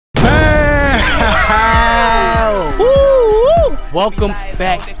Welcome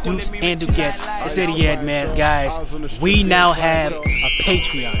back, Dukes and Dukettes. It's Eddyed, man. Guys, we now have a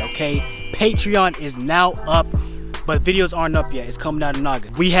Patreon, okay? Patreon is now up, but videos aren't up yet. It's coming out in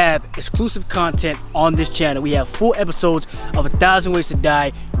August. We have exclusive content on this channel. We have full episodes of 1,000 Ways to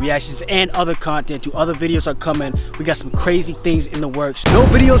Die, reactions, and other content. Other videos are coming. We got some crazy things in the works. No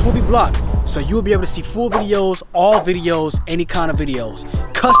videos will be blocked, so you will be able to see full videos, all videos, any kind of videos.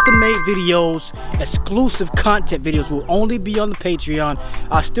 Custom-made videos, exclusive content videos will only be on the Patreon.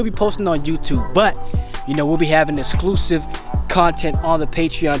 I'll still be posting on YouTube, but you know, we'll be having exclusive content on the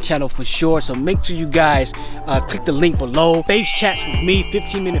Patreon channel for sure. So make sure you guys click the link below. Face chats with me,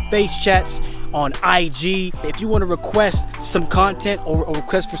 15-minute face chats on IG. If you want to request some content or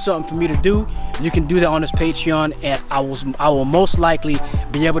request for something for me to do, you can do that on this Patreon, and I will most likely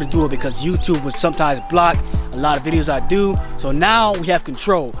be able to do it because YouTube would sometimes block a lot of videos I do. So now we have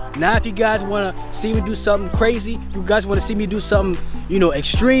control. Now if you guys want to see me do something crazy, if you guys want to see me do something, you know,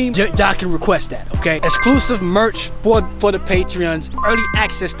 extreme, y'all can request that, okay? Exclusive merch for the Patreons, early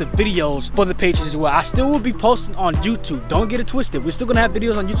access to videos for the patrons as well. I still will be posting on YouTube. Don't get it twisted. We're still gonna have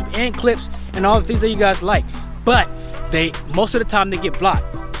videos on YouTube and clips and all the things that you guys like, but most of the time they get blocked.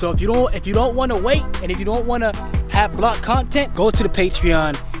 So if you don't want to wait, and if you don't want to have blocked content, go to the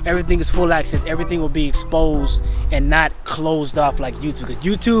Patreon. Everything is full access. Everything will be exposed and not closed off like YouTube. Because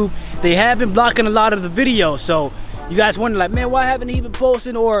YouTube, they have been blocking a lot of the videos. So you guys wonder, like, man, why haven't he been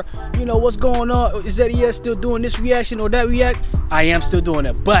posting? Or, you know, what's going on? Is Eddyed still doing this reaction or that react? I am still doing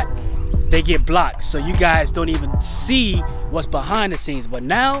it, but they get blocked. So you guys don't even see what's behind the scenes. But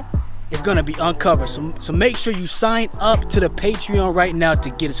now it's gonna be uncovered. So make sure you sign up to the Patreon right now to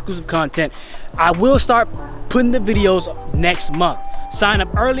get exclusive content. I will start putting the videos next month. Sign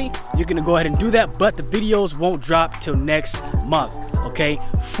up early, you're gonna go ahead and do that, but the videos won't drop till next month, okay?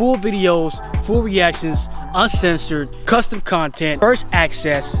 Full videos, full reactions, uncensored, custom content, first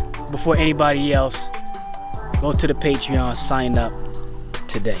access before anybody else. Go to the Patreon, sign up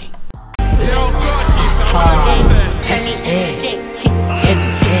today.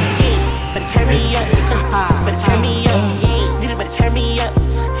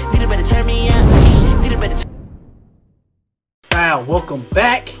 Welcome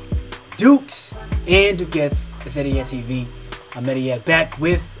back, Dukes and Dukettes. It's Eddyed TV. I'm Eddyed, back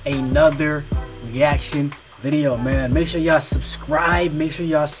with another reaction video, man. Make sure y'all subscribe. Make sure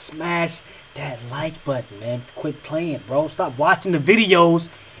y'all smash that like button, man. Quit playing, bro. Stop watching the videos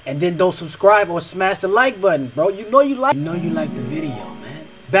and then don't subscribe or smash the like button, bro. You know you like the video, man.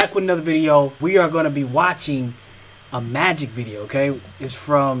 Back with another video. We are going to be watching a magic video, okay? It's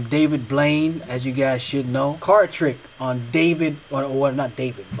from David Blaine, as you guys should know. Card trick on David, or not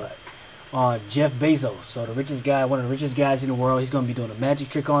David, but on Jeff Bezos. So the richest guy, one of the richest guys in the world. He's gonna be doing a magic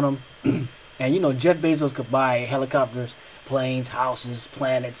trick on him. And you know, Jeff Bezos could buy helicopters, planes, houses,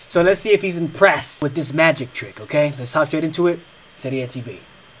 planets. So let's see if he's impressed with this magic trick, okay? Let's hop straight into it. It's Eddyed TV.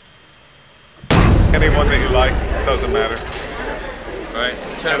 Anyone that you like, doesn't matter. Right?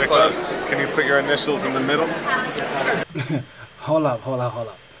 Turn close. Can you put your initials in the middle? Hold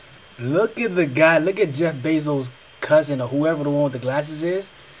up. Look at the guy. Look at Jeff Bezos' cousin or whoever the one with the glasses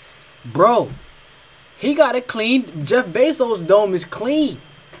is. Bro, he got it clean. Jeff Bezos' dome is clean.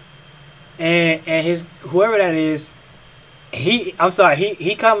 And his, whoever that is, I'm sorry,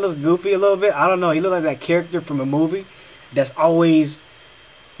 he kind of looks goofy a little bit. I don't know. He looks like that character from a movie that's always,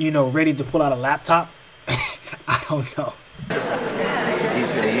 you know, ready to pull out a laptop. I don't know.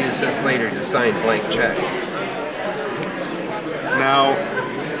 He's going to use this later to sign blank checks. Now,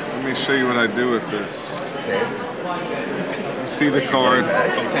 let me show you what I do with this. Okay. You see the card.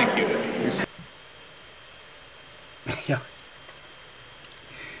 Oh, thank you.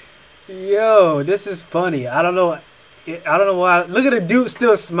 Yo, this is funny. I don't know why. Look at the dude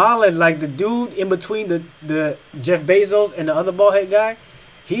still smiling. Like the dude in between the Jeff Bezos and the other bald head guy.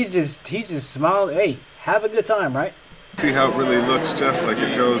 He's just smiling. Hey, have a good time, right? See how it really looks, Jeff? Like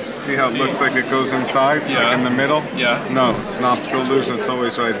it goes, see how it looks like it goes inside? Yeah. Like in the middle? Yeah. No, it's an optical illusion, it's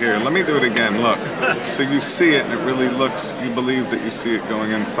always right here. Let me do it again, look. So you see it and it really looks, you believe that you see it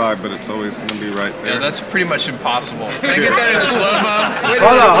going inside, but it's always going to be right there. Yeah, that's pretty much impossible. Can I get that in slow-mo?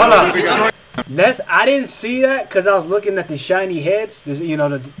 Hold on. I didn't see that because I was looking at the shiny heads. You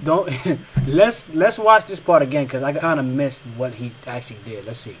know, let's watch this part again because I kind of missed what he actually did.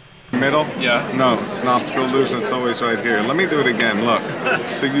 Let's see. Middle? Yeah. No, it's an optical illusion, it's always right here. Let me do it again, look.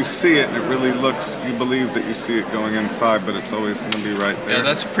 So you see it and it really looks, you believe that you see it going inside, but it's always going to be right there. Yeah,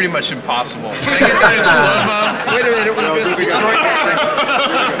 that's pretty much impossible. Can I get that in slow-mo? Wait a minute, we just destroyed that.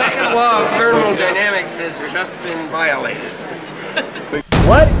 The second law of thermodynamics has just been violated.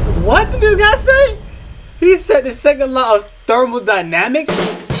 What did this guy say? He said the second law of thermodynamics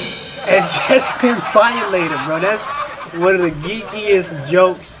has just been violated, bro. That's one of the geekiest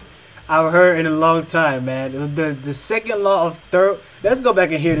jokes I've heard in a long time, man. The second law of Let's go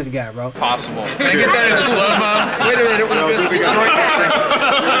back and hear this guy, bro. Possible. Can I get that in slow-mo? Wait a minute, we just destroyed that.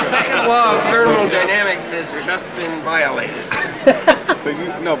 The second law of thermodynamics has just been violated. So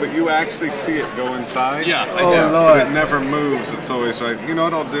but you actually see it go inside? Yeah, I Oh, do. Lord. But it never moves, it's always right. You know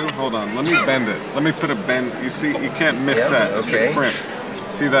what I'll do? Hold on, let me bend it. Let me put a bend. You see, you can't miss Yeah, that. It's okay. a crimp.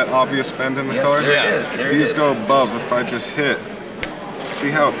 See that obvious bend in the Yes, color? there it Yeah. is. There it These is. go above if I just hit. See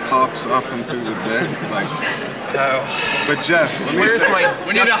how it pops up and through the deck? Like, but Jeff, let me Where's say, my...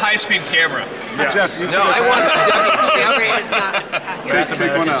 We need a high-speed camera. Jeff, you No, I want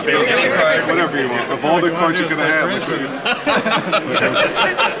take one out. Whatever you want. Of all the cards you could have had, which one?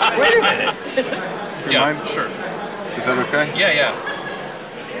 Wait a minute. Do you Yeah, mind? sure. Is that okay? Yeah, yeah.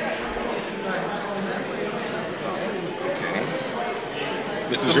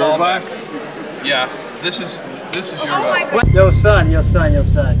 This is your glass? Yeah. This is your glass. Yo, son.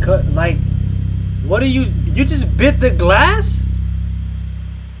 Like, what are you just bit the glass?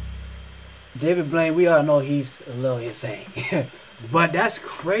 David Blaine, we all know he's a little insane. But that's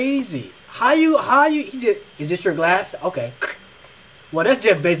crazy. How you, is this your glass? Okay. Well, that's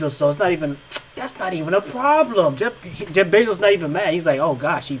Jeff Bezos, so that's not even a problem. Jeff Bezos not even mad. He's like, oh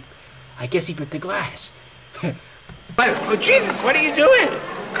gosh, I guess he bit the glass. Oh, Jesus, what are you doing?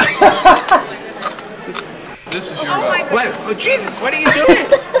 This is your glass. What? Oh, Jesus, what are you doing?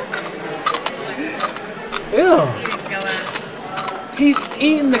 Ew. He's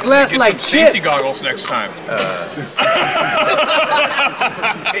eating the glass Get like some safety chips. goggles next time.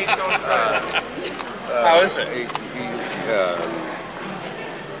 How is it?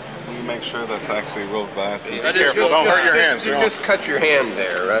 You make sure that's actually real glass. Be careful, don't hurt your hands. You just cut your hand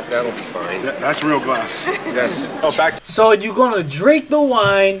there. That'll be fine. That's real glass. Yes. Oh, back to So you're gonna drink the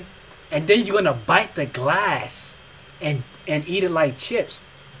wine, and then you're gonna bite the glass, and eat it like chips.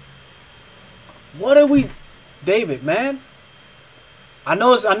 What are we, David, man? I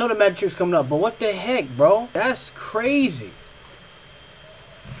know the magic trick's coming up, but what the heck, bro? That's crazy.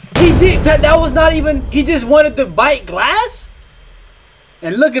 He did that was not even. He just wanted to bite glass.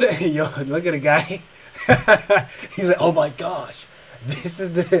 And look at it, yo! Look at the guy. He's like, oh my gosh, this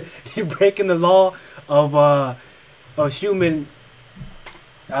is you're breaking the law of human.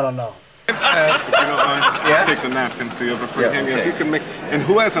 I don't know. If you don't mind, Yes? take the napkin so you have a free Yeah, hand. If okay. you can mix. And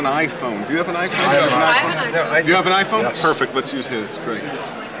who has an iPhone? Do you have an iPhone? I have an Do you have an iPhone? No, I You have an iPhone? Yes. Perfect. Let's use his. Great.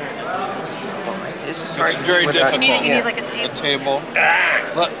 This is hard It's to very do without- difficult. You need like a The table. table.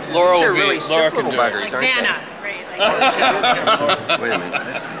 These Laura are will really be. stiff Laura can little do buggers, it. Like aren't Vanna, right? Like, Wait a minute.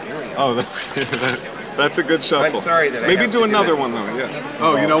 That's very Oh, that's a good shuffle. I'm sorry that I Maybe have do to do another that. one though. Yeah.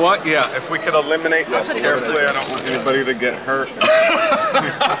 Oh, you know what? Yeah. If we could eliminate this carefully, I don't want anybody to get hurt.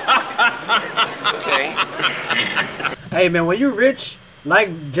 okay. Hey man, when you're rich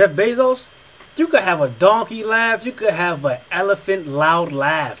like Jeff Bezos, you could have a donkey laugh, you could have an elephant loud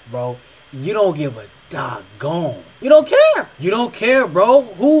laugh, bro. You don't give a doggone. You don't care. You don't care, bro.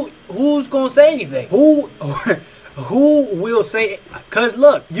 Who's gonna say anything? Who will say? Cause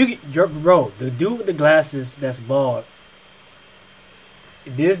look, you're bro. The dude with the glasses that's bald.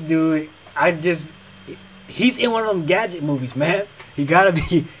 This dude, he's in one of them gadget movies, man. He gotta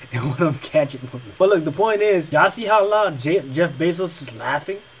be in one of them gadget movies. But look, the point is, y'all see how loud Jeff Bezos is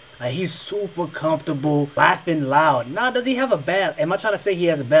laughing? Like he's super comfortable laughing loud. Now, does he have a bad? Am I trying to say he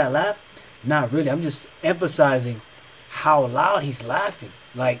has a bad laugh? Not really. I'm just emphasizing how loud he's laughing.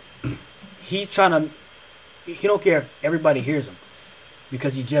 Like he's trying to. He don't care if everybody hears him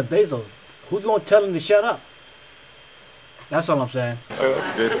because he's Jeff Bezos. Who's gonna tell him to shut up? That's all I'm saying. Oh,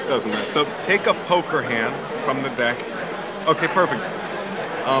 that's good. Doesn't matter. So take a poker hand from the deck. Okay, perfect.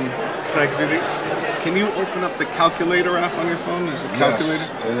 Can I do these? Can you open up the calculator app on your phone? There's a calculator.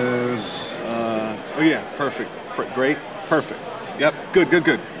 Yes, it is. Oh yeah, perfect. Great. Perfect. Yep.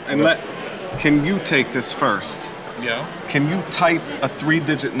 Good. And can you take this first? Yeah. Can you type a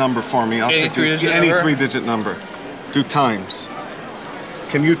 3-digit number for me? I'll Any take this. 3-digit Any number? 3-digit number. Do times.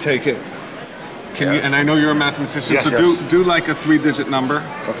 Can you take it? Can you? And I know you're a mathematician, Yes, so yes. do like a 3-digit number.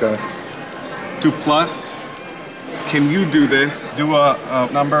 Okay. Do plus. Can you do this? Do a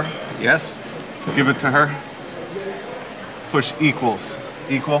number. Yes. Give it to her. Push equals.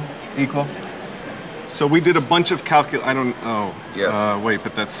 Equal. So we did a bunch of I don't. Oh. Yes. Wait,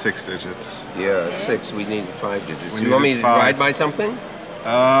 but that's 6 digits. Yeah, 6. We need 5 digits. We You want me needed to 5. divide by something?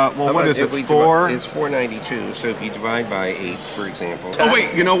 Well, what is it? 4? It's 492. So if you divide by 8, for example. Oh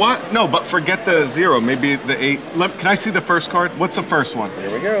wait, you know what? No, but forget the 0. Maybe the 8. Can I see the first card? What's the first one?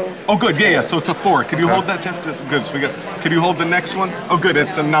 Here we go. Oh, good. Yeah. So it's a 4. Could you hold that, Jeff? Just good. So we got. Could you hold the next one? Oh, good.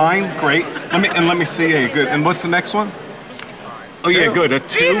 It's a 9. Great. Let me see. Yeah, good. And what's the next one? Oh yeah, good. A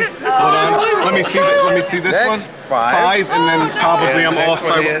 2. Hold on. Let me see. Let me see this Next, one. 5. And then probably I'm And the off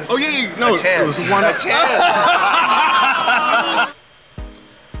next by. one is Oh yeah. No, it was 1. A chance.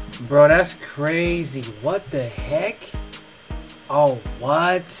 Bro, that's crazy. What the heck? Oh,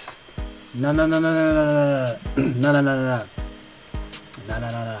 what? No. No.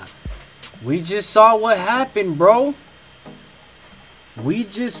 We just saw what happened, bro. We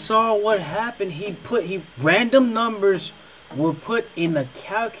just saw what happened. Random numbers were put in a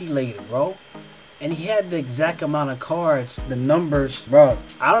calculator, bro. And he had the exact amount of cards, the numbers, bro.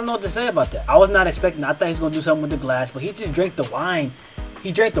 I don't know what to say about that. I was not expecting. I thought he was gonna do something with the glass, but he just drank the wine.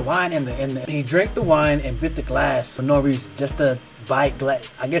 He drank the wine he drank the wine and bit the glass for no reason, just to bite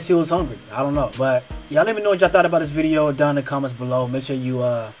glass. I guess he was hungry. I don't know, but y'all let me know what y'all thought about this video down in the comments below. Make sure you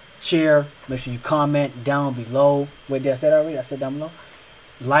share. Make sure you comment down below. Wait, did I say that already? I said down below.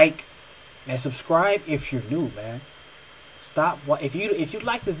 Like and subscribe if you're new, man. If you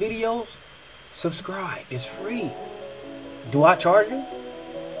like the videos, subscribe. It's free. Do I charge you?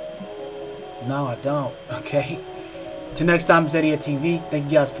 No, I don't. Okay. Till next time, it's Eddyed TV.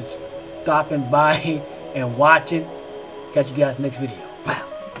 Thank you guys for stopping by and watching. Catch you guys next video.